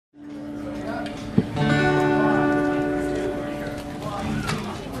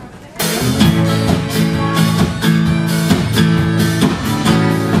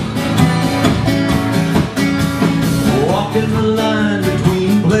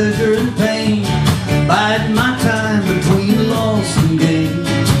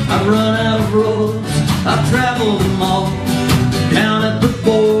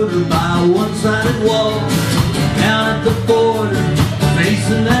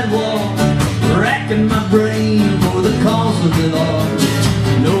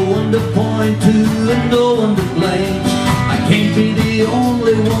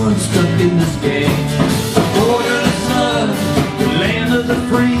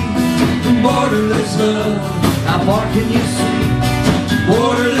love, how far can you see?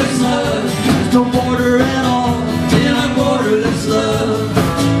 Borderless love, there's no border at all in a borderless love.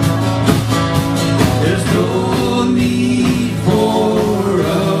 There's no need for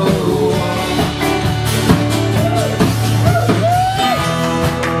a war.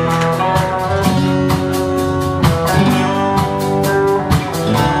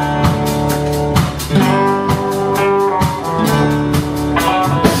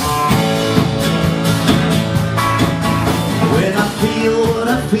 When I feel what I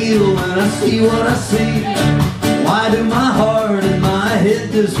feel, when I see what I see, why do my heart and my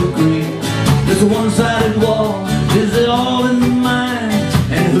head disagree? There's a one-sided wall, is it all in the mind?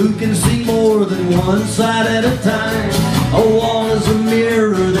 And who can see more than one side at a time? A wall is a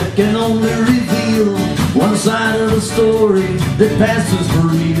mirror that can only reveal one side of the story that passes for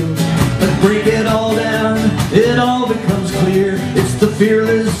real. But break it all down, it all becomes clear. It's the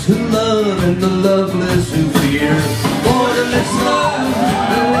fearless who love and the loveless who fear. Borderless love,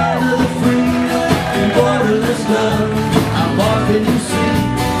 the land of the free. Borderless love, how far can you see?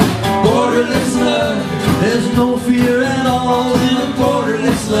 Borderless love, there's no fear at all in a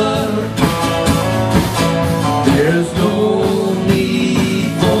borderless love. There's no need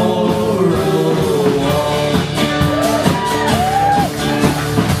for a wall.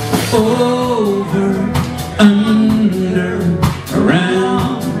 Over, under,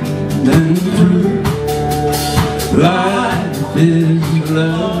 around, and through. Life is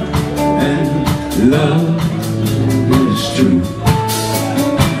love, and love is true.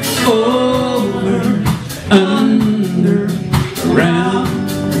 Over, under, around,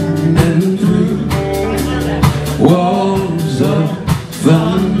 and through. Walls of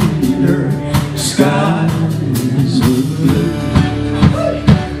thunder, skies of blue.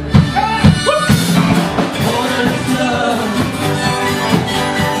 Borderless love.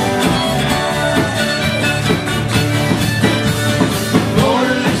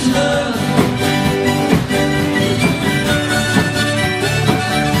 Borderless love.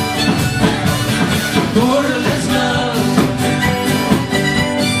 Borderless love.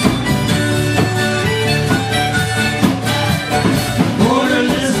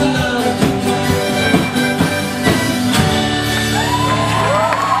 Borderless love.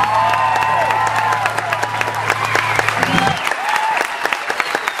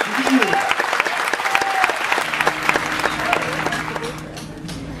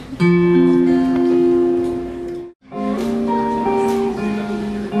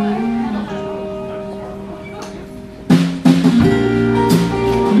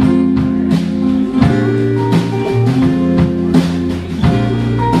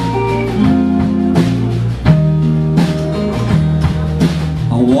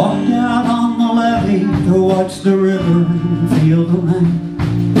 I walked out on the levee to watch the river and feel the rain,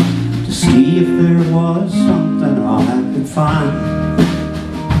 to see if there was something I could find.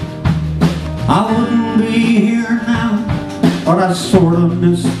 I wouldn't be here now, but I sort of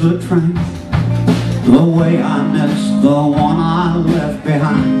miss the train, the way I missed the one I left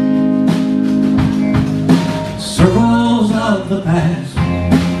behind. Circles of the past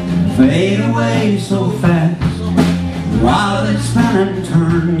fade away so fast. While they spin and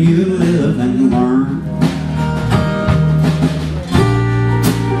turn, you live and learn.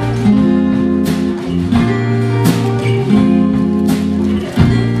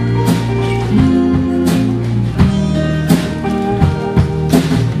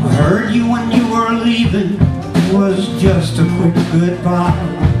 I heard you when you were leaving, it was just a quick goodbye.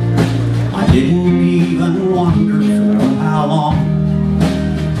 I didn't even wonder for how long.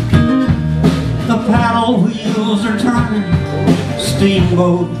 The paddle wheels are turning,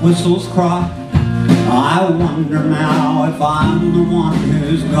 steamboat whistles cry. I wonder now if I'm the one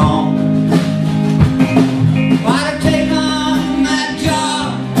who's gone. If I'd have taken that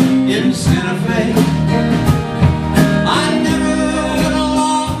job in Santa Fe, I never would have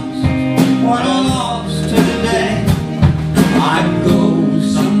lost what I lost to today. I'd go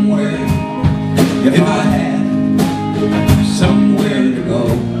somewhere if I had somewhere to go.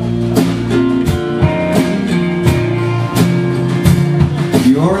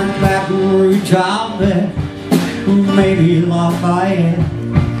 You're in Baton Rouge, I'll bet, maybe Lafayette,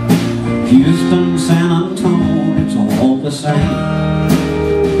 Houston, San Antonio, it's all the same.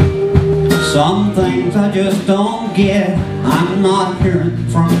 Some things I just don't get, I'm not hearing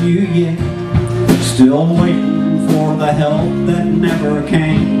from you yet, still waiting for the help that never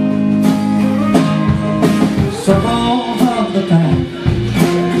came. Circles of the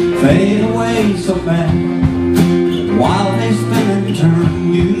past fade away so fast. While they spin and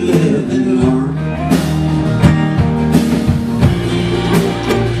turn, you live and learn.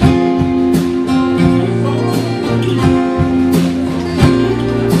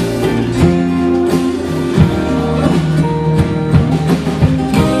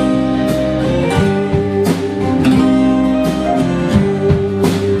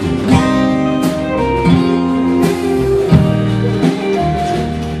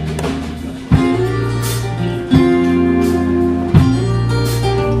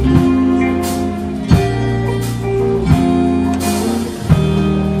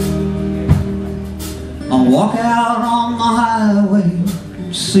 walk out on the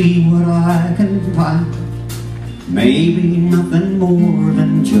highway, see what I can find. Maybe nothing more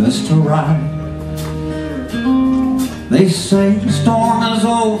than just a ride. They say the storm is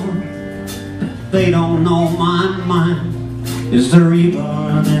over, but they don't know my mind. Is there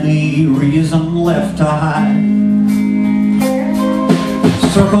even any reason left to hide?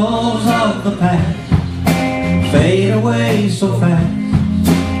 Circles of the past fade away so fast.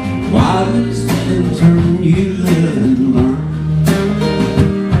 Why was